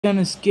Can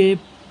escape,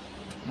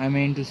 I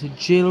mean to say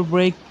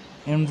jailbreak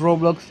in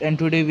Roblox, and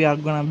today we are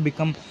gonna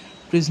become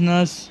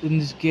prisoners in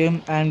this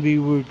game and we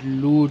would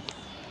loot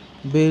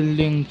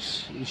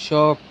buildings,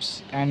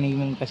 shops, and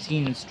even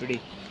casinos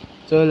today.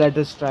 So let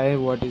us try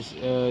what is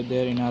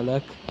there in our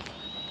luck.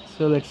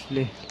 So let's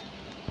play.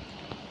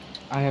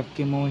 I have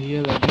came over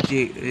here. Let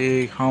me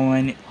see how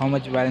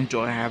much balance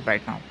do I have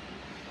right now.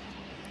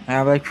 I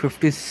have like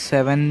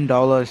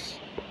 $57.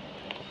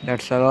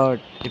 That's a lot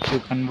if you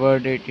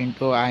convert it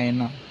into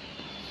INR.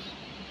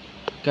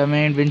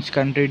 Comment which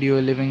country do you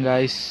live in,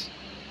 guys.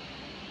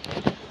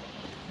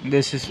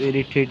 This is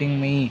irritating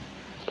me.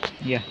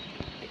 Yeah,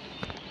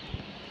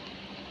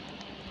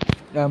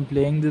 I'm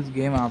playing this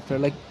game after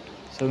like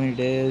so many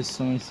days,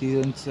 so many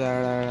seasons.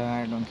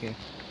 I don't care.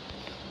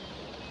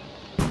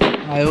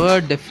 I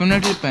would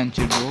definitely punch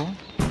it, bro.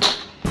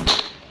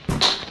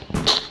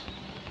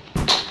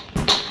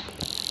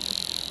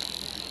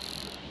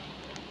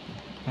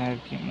 I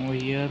came over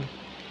here.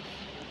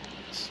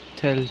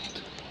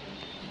 Stealth.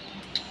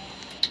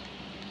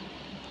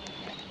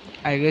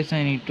 I guess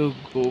I need to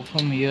go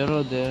from here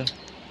or there.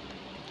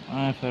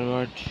 I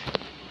forgot.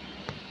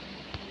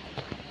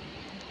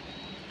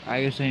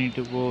 I guess I need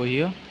to go over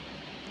here.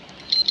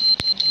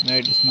 No,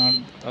 it is not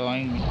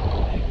allowing me.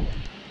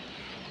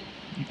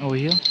 Over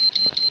here.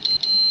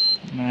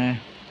 Nah,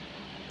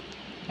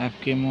 I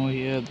came over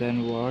here.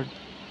 Then what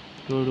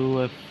to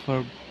do? I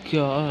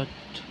forgot.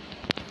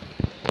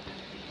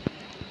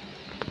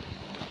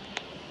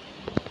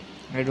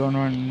 I don't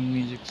want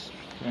music.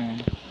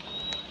 Friend.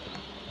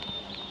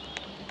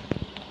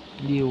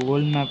 The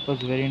old map was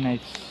very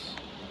nice.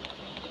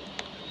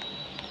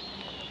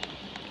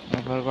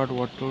 I forgot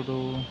what to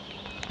do.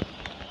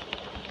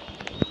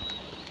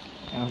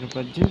 I have to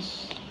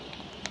purchase?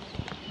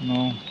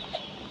 No.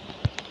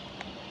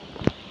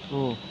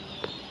 Oh,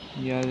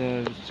 yeah,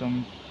 there's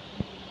some.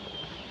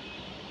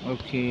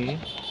 Okay,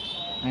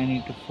 I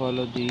need to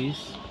follow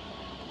these.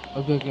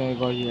 Okay, I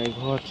got it. I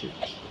got it.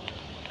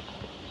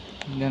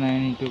 Then I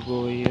need to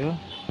go here.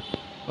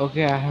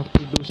 Okay, I have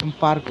to do some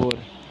parkour.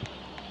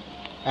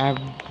 I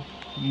have.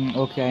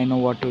 Okay, I know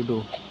what to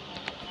do.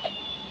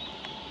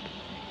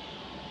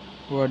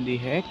 What the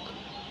heck?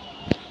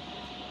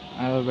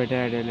 I have a better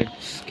idea.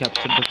 Let's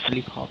capture the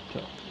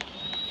helicopter.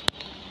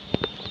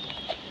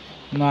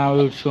 Now I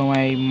will show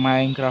my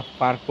Minecraft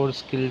parkour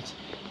skills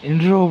in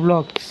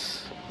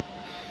Roblox.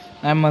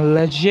 I'm a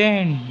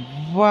legend.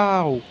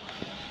 Wow.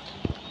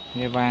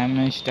 If I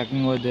am stuck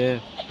over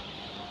there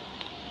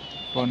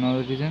for no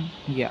reason,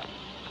 yeah.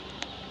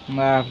 I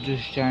have to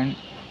stand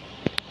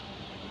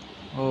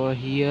over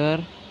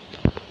here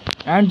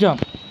and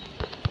jump.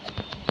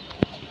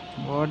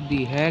 What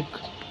the heck?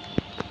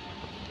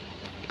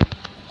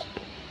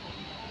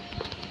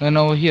 Then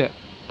over here.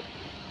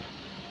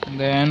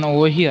 Then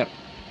over here.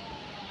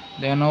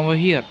 Then over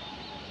here.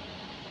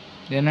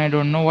 Then I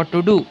don't know what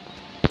to do.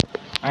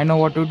 I know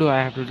what to do.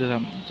 I have to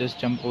just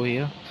jump over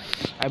here.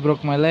 I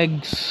broke my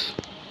legs.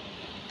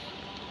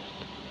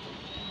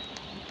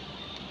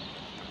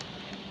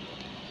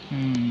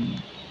 Hmm.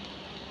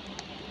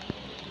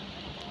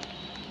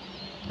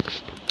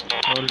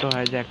 Auto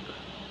hijack.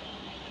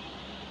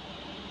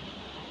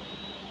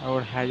 I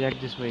would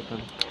hijack this vehicle.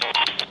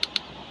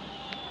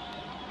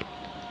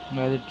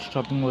 Why is it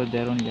stopping over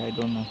there only? I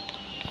don't know.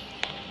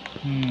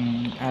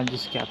 I'll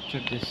just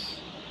capture this.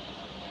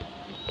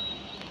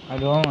 I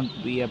don't want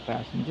to be a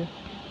passenger.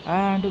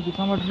 I want to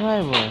become a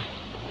driver.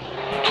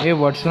 Hey,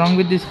 what's wrong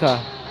with this car?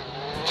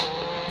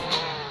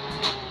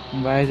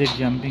 Why is it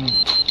jumping?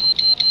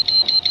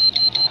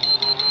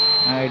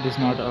 It is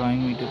not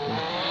allowing me to go.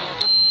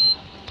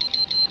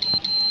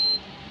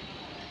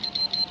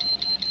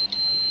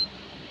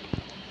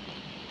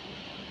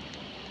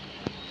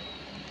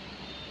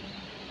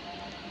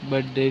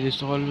 But there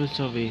is always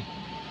a way.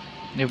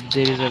 If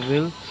there is a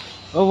will.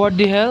 Oh, what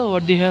the hell?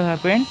 What the hell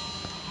happened?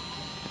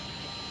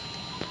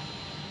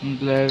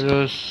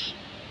 Gladys,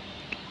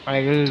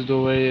 I guess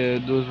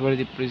those were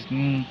the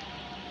prison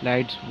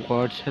lights.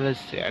 What shall I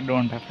say? I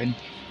don't have any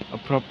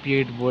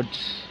appropriate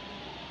words.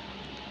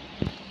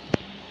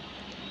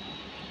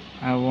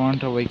 I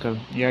want a vehicle.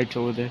 Yeah, it's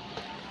over there.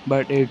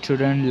 But it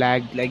shouldn't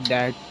lag like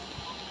that.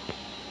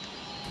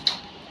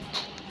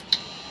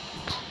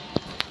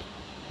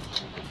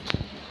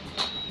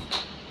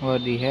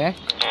 What the heck?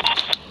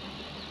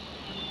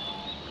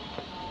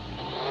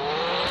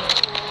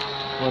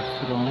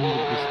 What's wrong with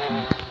this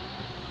thing?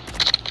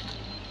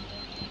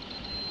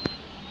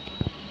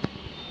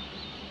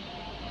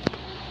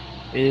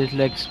 It is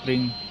like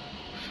spring.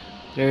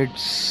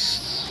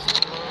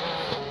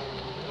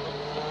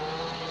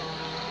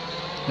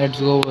 Let's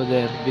go over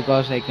there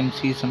because I can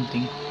see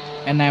something,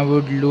 and I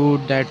would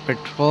loot that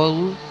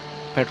petrol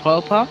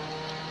pump.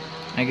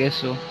 I guess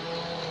so.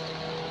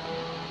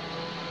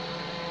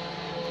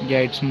 Yeah,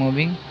 it's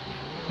moving,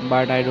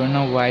 but I don't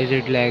know why is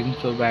it lagging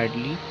so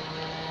badly.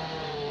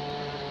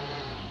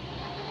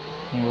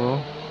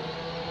 Oh.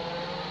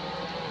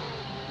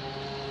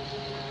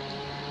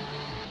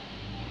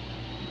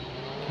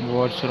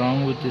 What's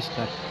wrong with this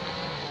car?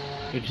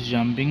 It's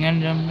jumping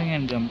and jumping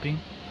and jumping.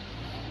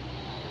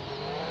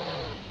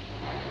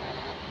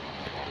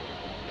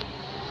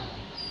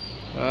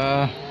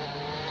 Uh,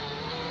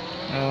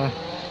 uh,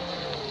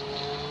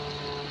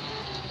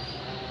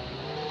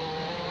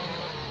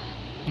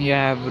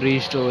 yeah, I've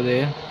reached over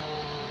there.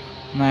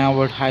 Now I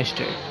would heist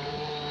it.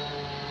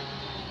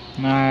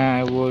 Now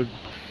I would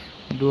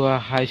do a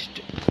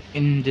heist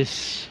in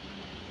this.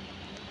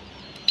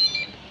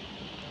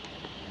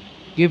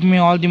 Give me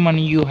all the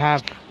money you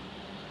have.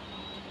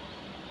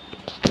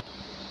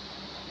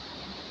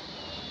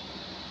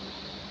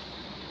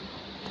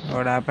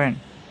 What happened?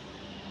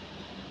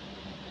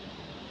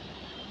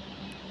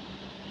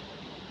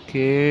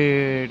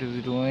 Okay, it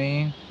is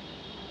doing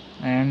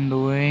and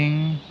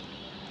doing.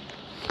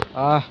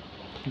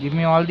 Give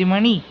me all the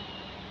money.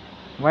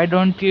 Why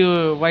don't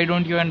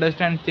you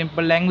understand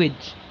simple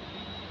language?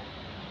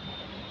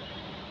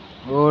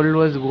 Gold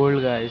was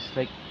gold, guys.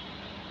 Like,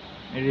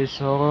 it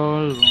is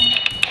all gone.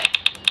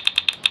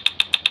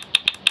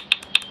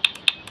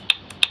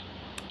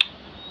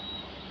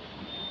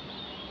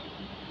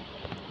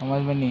 How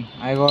much money?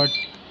 I got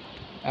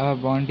a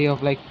bounty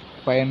of like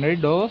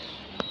 $500.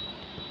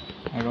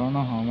 I don't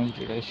know how much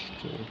did I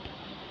steal.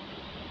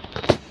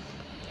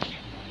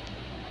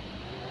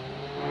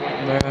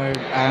 But I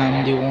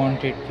am the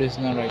wanted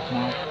prisoner right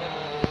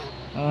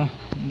now.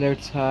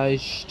 Let's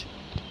heist.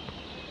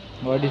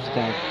 What is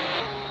that?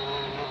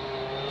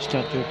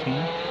 Statue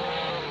thing.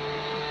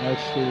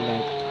 Let's do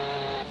that.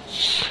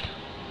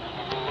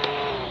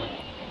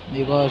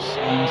 Because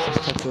I'm a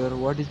statue.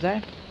 What is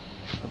that?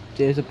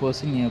 There's a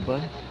person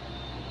nearby.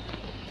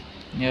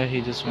 Yeah,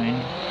 he just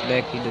went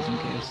back. He doesn't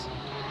care.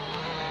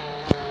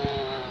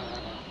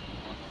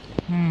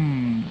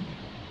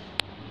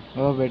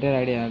 Oh, better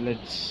idea.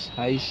 Let's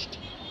heist.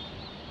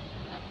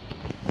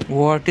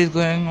 What is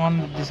going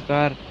on with this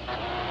car?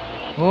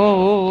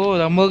 Oh,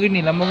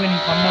 Lamborghini, come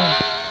down.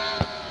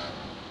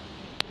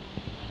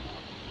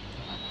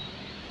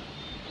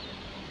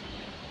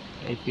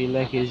 I feel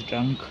like he's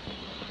drunk.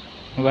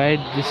 Why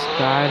this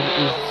car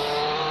is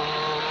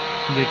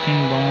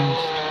getting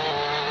bounced?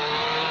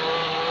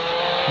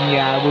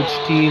 Yeah, I would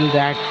steal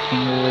that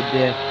thing over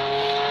there.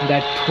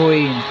 That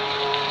train.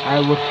 I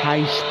would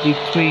heist the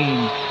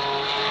train.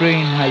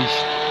 Train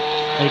heist.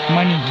 Like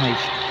money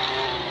heist.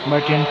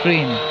 But in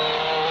train.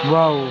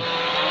 Wow.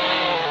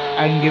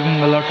 I'm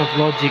giving a lot of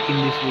logic in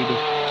this video.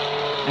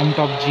 I'm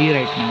top G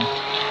right now.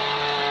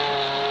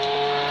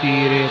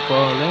 Tire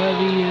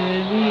Pallavi,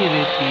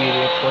 Veere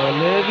Tire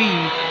Pallavi.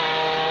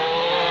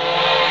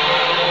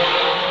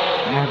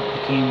 I have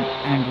become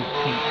Andrew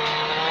Tate.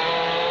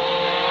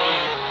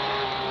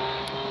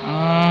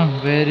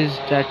 Where is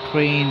that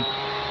train?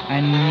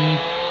 I need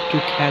to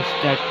catch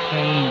that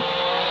train.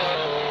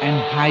 And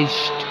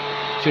heist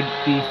should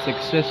be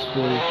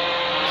successful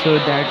so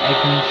that I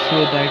can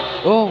show that.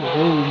 Oh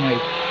my.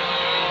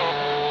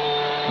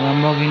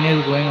 Lamborghini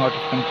is going out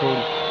of control.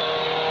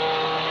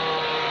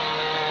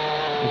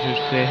 I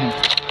should say him.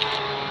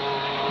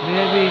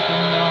 Baby,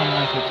 come down,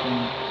 my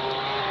friend.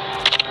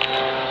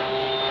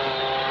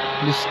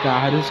 This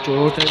car is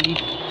totally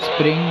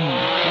spring.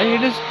 Like,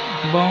 it is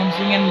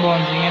bouncing and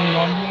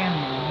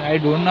I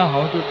don't know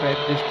how to track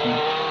this thing.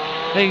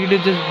 Like, it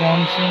is just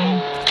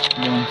bouncing.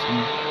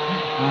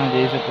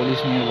 There is a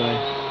police nearby.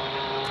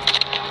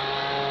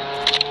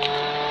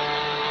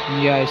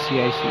 Yeah, I see.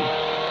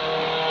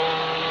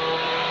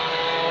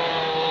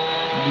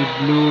 The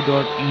blue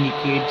dot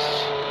indicates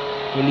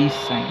police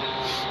sign.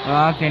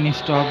 Can you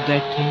stop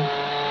that thing?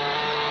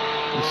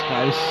 This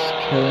car is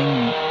killing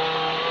me.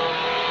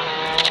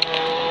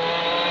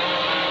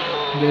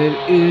 There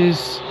is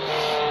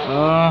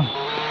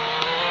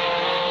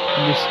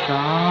this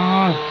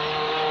car.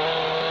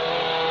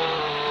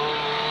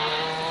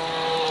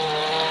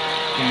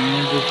 Can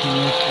you just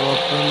move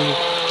properly?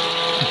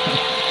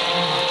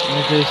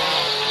 It is.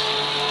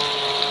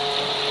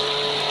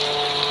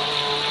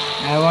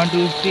 I want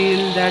to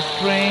steal that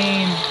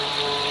train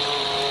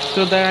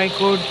so that I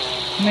could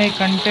make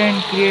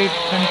content, create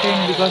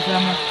content because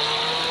I'm a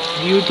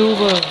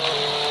YouTuber.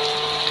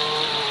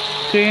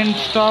 Train,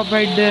 stop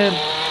right there.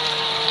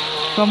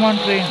 Come on,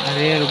 train.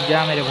 अरे रुक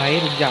जा मेरे भाई,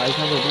 रुक जा.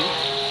 ऐसा बोलो.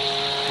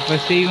 If I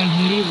say you in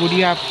Hindi, would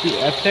you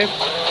accept?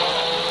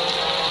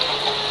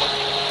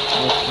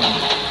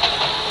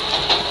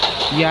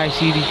 Yeah, I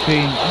see the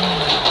train.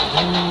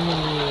 Oh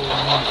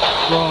my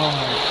God!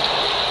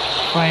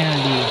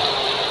 Finally,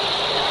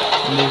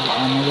 there's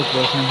another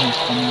person who's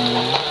coming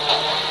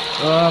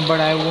over. But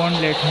I won't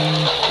let him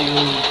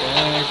steal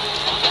that.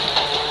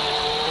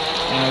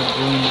 I'll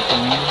go in the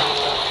train.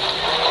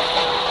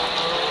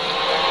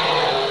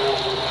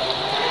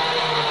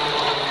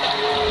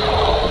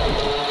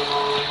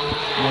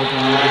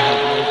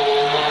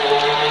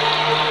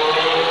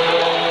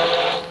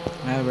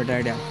 I have a better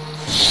idea.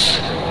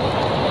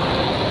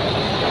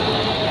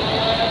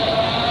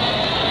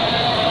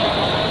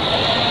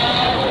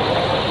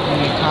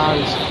 My car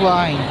is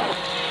flying.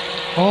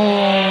 Oh,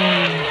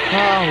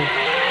 cow.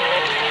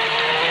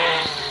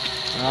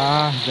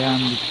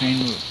 Damn the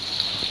train.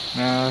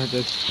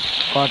 That's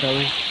got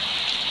away.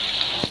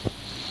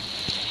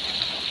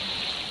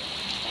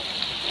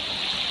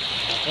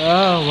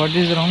 Oh, what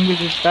is wrong with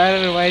this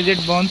car? Why is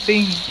it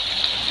bouncing?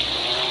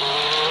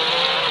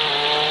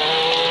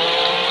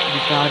 The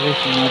car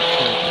is not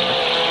so bad.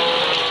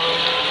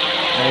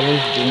 I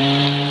was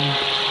doing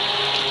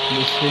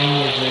this thing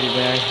is very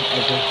bad.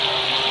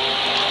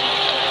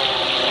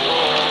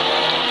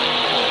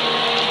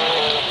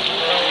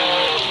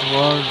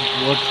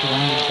 What's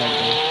wrong with that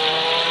guy?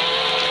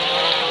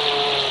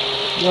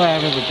 Yo, I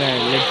have a better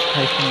idea. Let's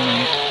try some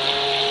bank.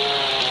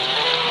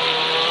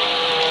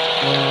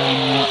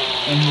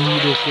 In Hindi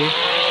जैसे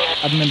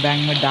अब मैं bank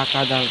में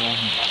डाका डाल रहा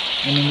हूँ.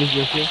 In English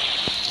जैसे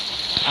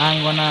I'm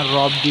gonna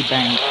rob the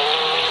bank.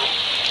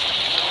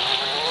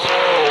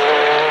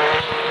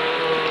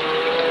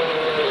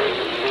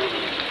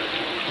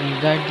 Is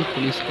that the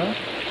police car?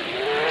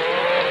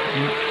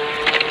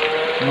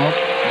 Nope,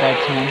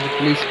 that's not the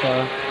police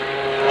car.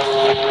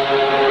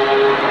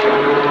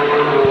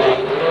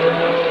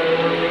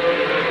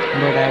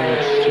 But I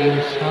would steal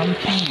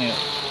something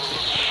else.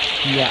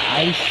 Yeah,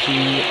 I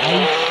see.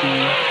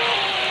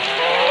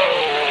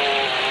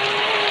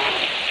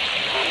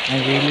 I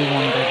really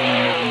want that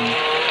Lamborghini.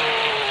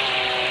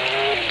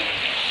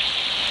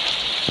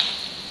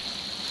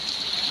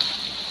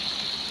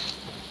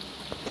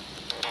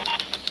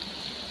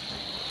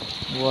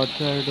 What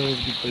should I do if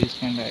the police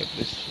can't hide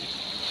this shit?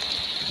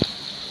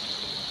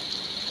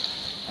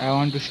 I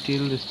want to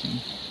steal this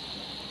thing,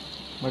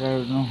 but I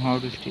don't know how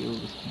to steal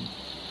this thing.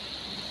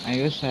 I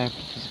guess I have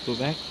to just go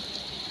back.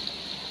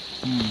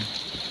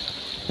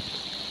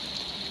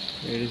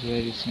 It is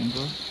very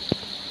simple,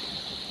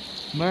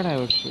 but I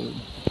would steal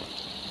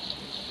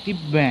the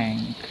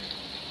bank.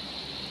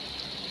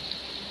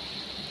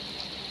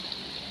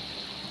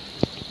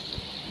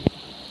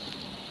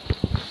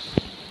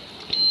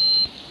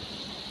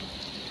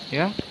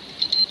 Yeah.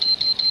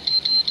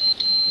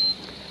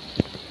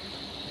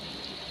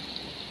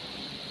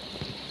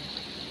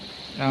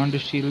 I want to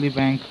steal the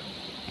bank.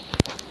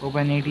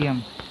 Open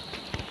ATM.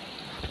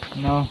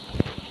 No,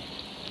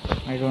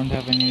 I don't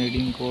have any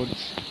redeem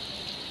codes.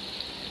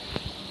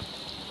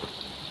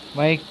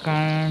 Why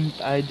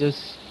can't I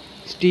just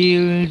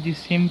steal the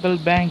simple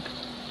bank?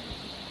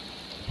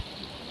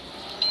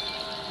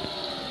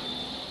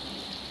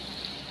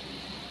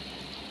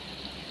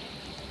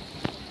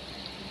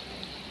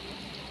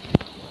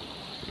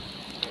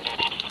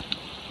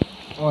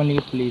 Only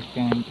police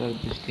can enter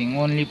this thing.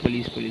 Only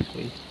police.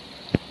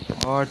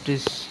 What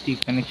is the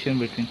connection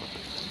between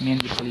me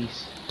and the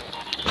police?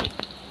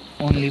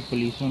 Only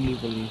police.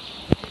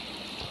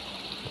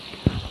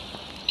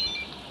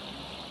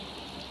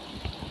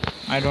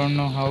 I don't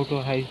know how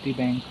to hide the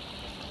bank.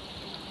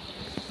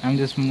 I'm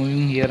just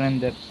moving here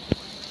and there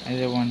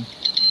as I want.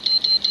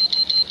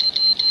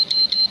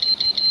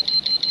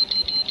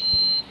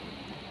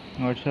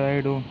 What should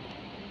I do?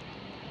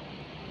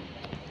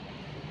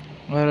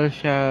 Or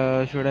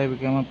should I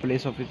become a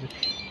police officer?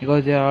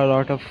 Because there are a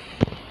lot of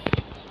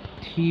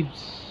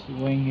thieves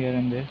going here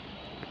and there.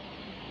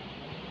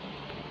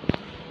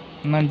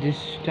 Now this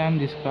time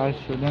this car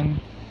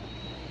shouldn't.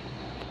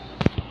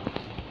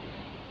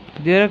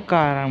 Their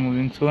car are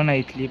moving so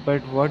nicely,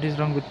 but what is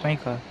wrong with my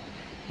car?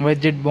 Why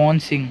is it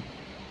bouncing?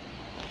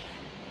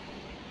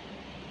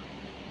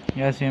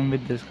 Yeah, same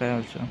with this guy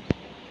also.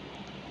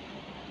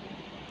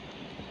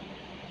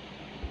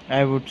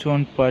 I would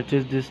soon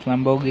purchase this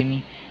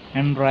Lamborghini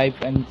and drive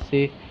and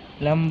say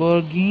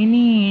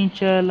Lamborghini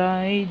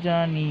chalai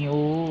jani.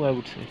 Oh, I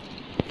would say.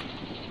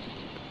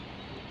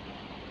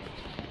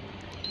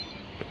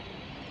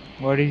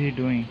 What is he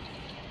doing?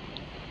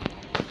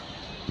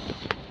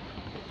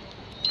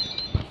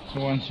 He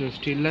wants to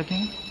steal the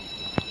thing?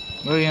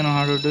 Oh, you know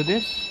how to do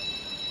this?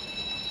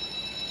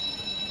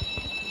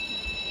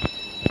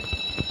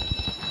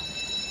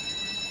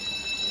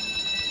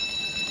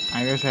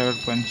 I guess I would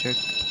punch it.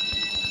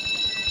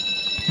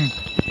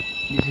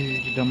 This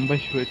is the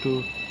dumbest way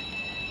to.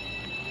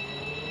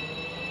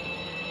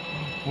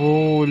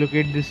 Oh, look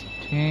at this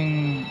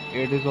thing.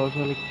 It is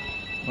also like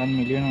 1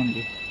 million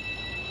only.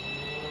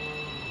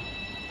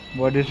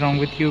 What is wrong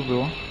with you,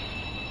 bro?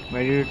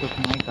 Why did you take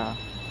my car?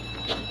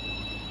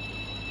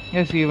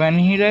 Yeah, see, when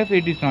he drives,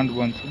 it is not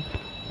bouncing.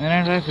 When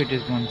I drive, it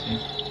is bouncing.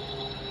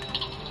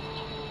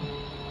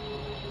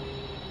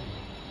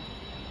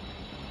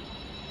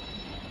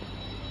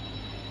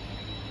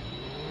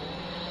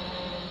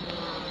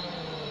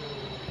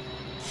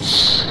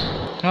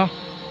 Huh?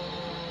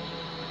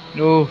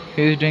 Oh,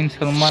 he's doing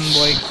Salman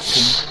boy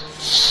thing.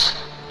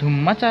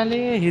 Dhumma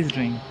chale, he's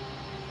doing.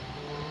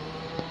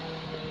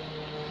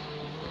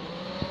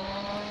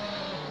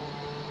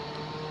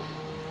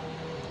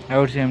 I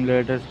would say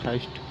let us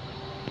heist.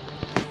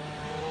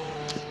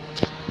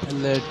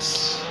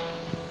 Let's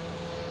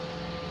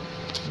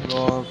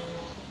rob.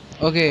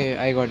 Okay,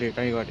 I got it.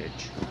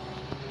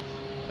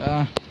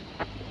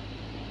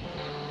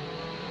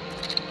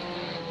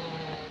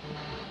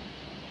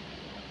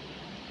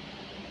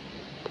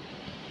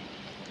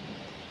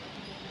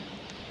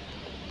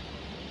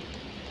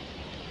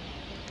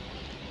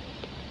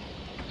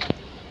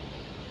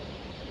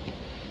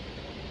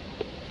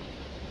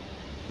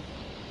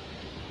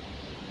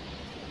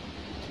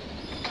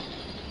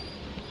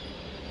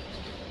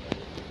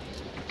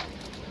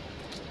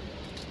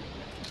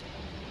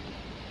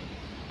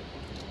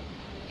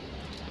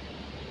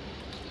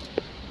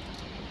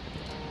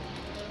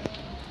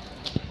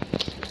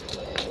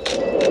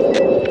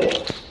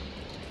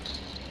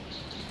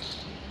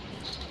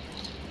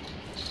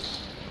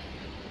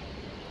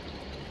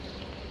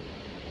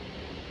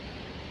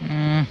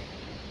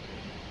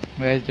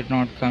 Why is it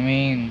not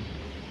coming?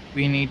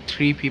 We need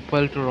 3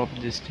 people to rob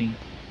this thing.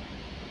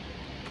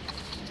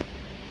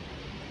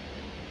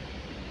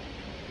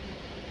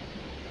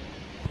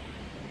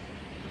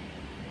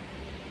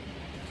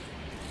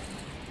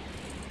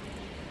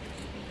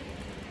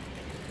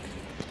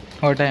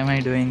 What am I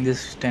doing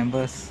this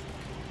tempers?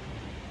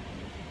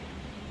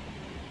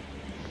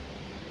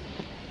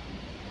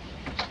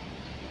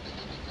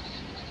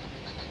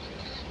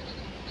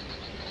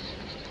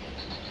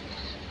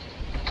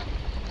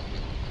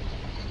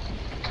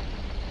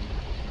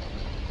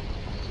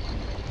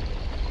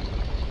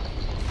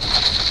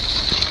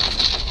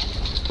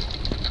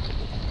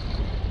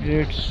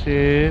 It's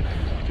safe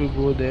to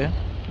go there.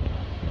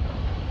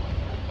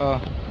 Oh,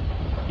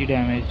 the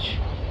damage.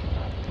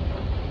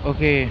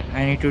 Okay,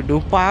 I need to do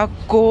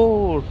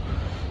parkour,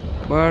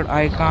 but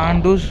I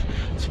can't do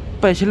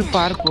special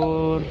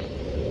parkour.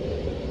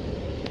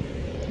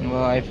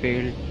 Well, I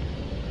failed.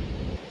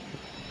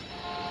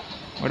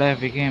 What I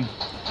became?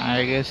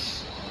 I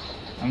guess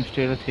I'm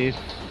still a thief.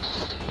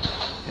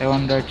 I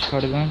want that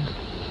shotgun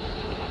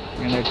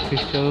and that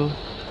pistol.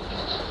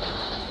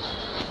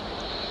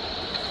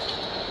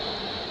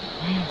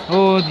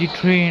 Oh, the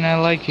train, I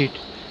like it.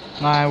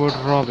 Now I would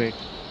rob it.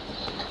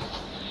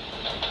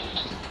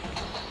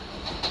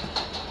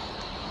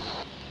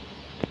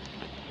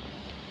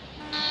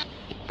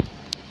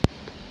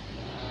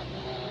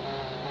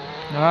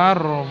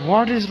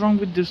 What is wrong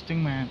with this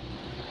thing, man?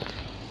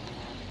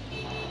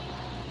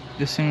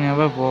 This thing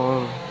never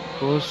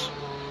goes.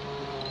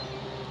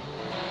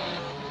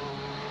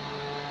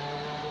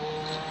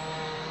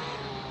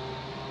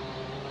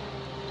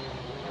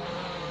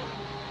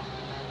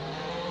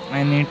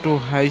 I need to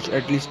hide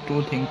at least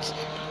 2 things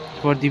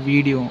for the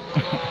video.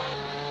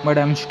 But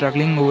I'm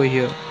struggling over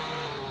here.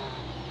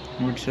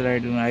 What should I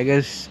do? I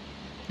guess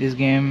this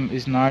game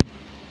is not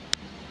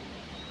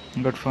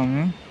good for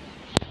me.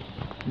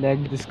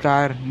 Like this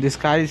car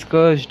is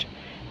cursed.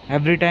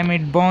 Every time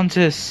it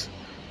bounces.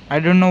 I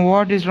don't know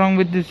what is wrong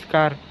with this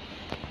car.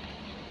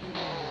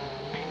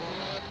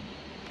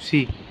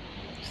 See.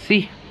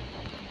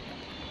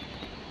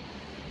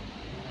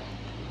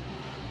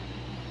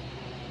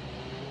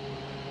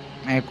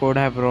 I could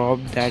have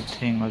robbed that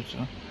thing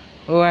also.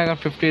 Oh, I got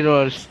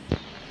 $50.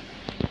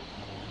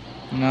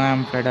 Now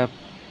I'm fed up.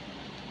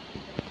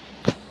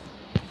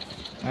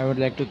 I would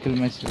like to kill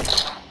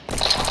myself.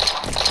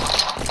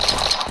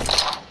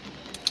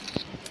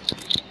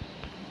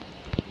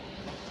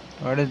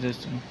 What is this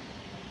thing?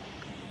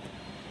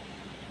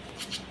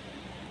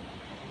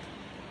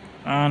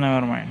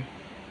 Never mind.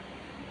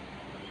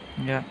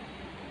 Yeah.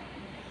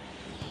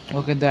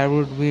 Okay, that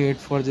would be it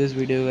for this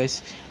video,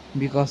 guys,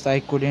 because I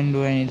couldn't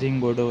do anything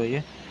good over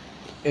here.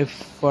 If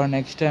for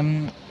next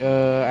time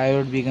I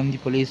would become the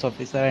police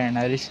officer and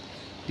arrest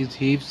the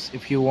thieves.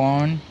 If you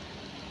want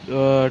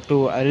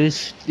to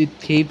arrest the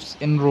thieves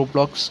in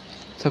Roblox,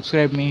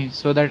 subscribe me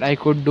so that I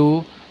could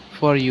do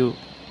for you.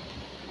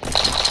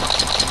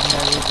 And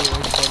that will be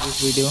it for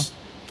this video.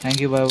 Thank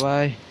you. Bye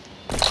bye.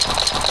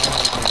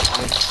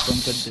 Let's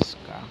conquer this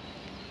car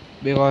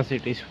because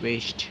it is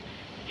waste.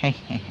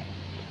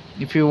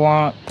 If you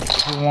want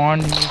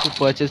me to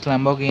purchase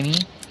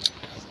Lamborghini,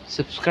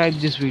 subscribe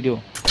this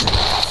video.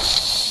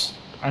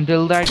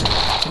 Until that,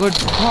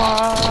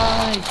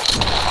 goodbye.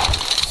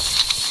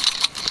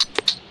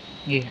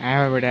 Yeah, I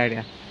have a better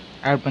idea.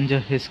 I'll puncture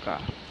his car.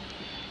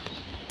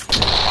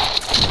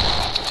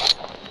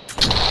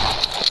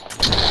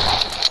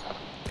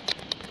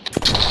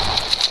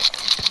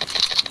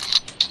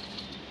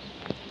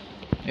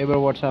 Hey bro,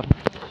 what's up?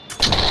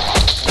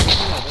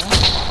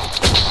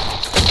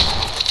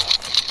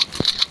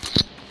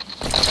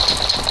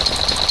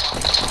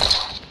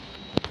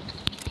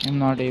 I'm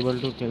not able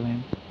to kill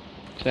him,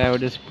 so I would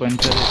just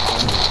puncture his car.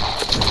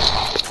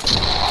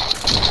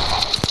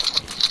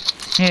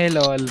 Hey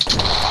lol.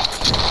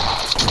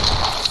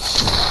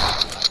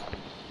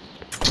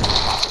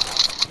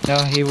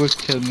 Now he would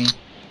kill me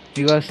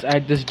because I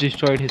just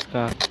destroyed his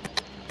car.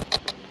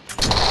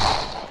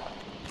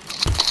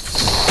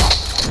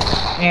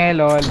 Hey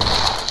lol.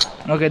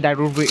 Okay, that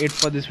would be it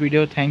for this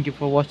video. Thank you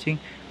for watching.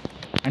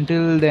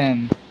 Until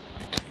then,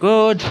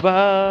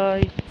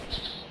 goodbye.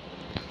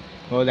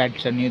 Oh,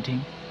 that's a new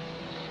thing.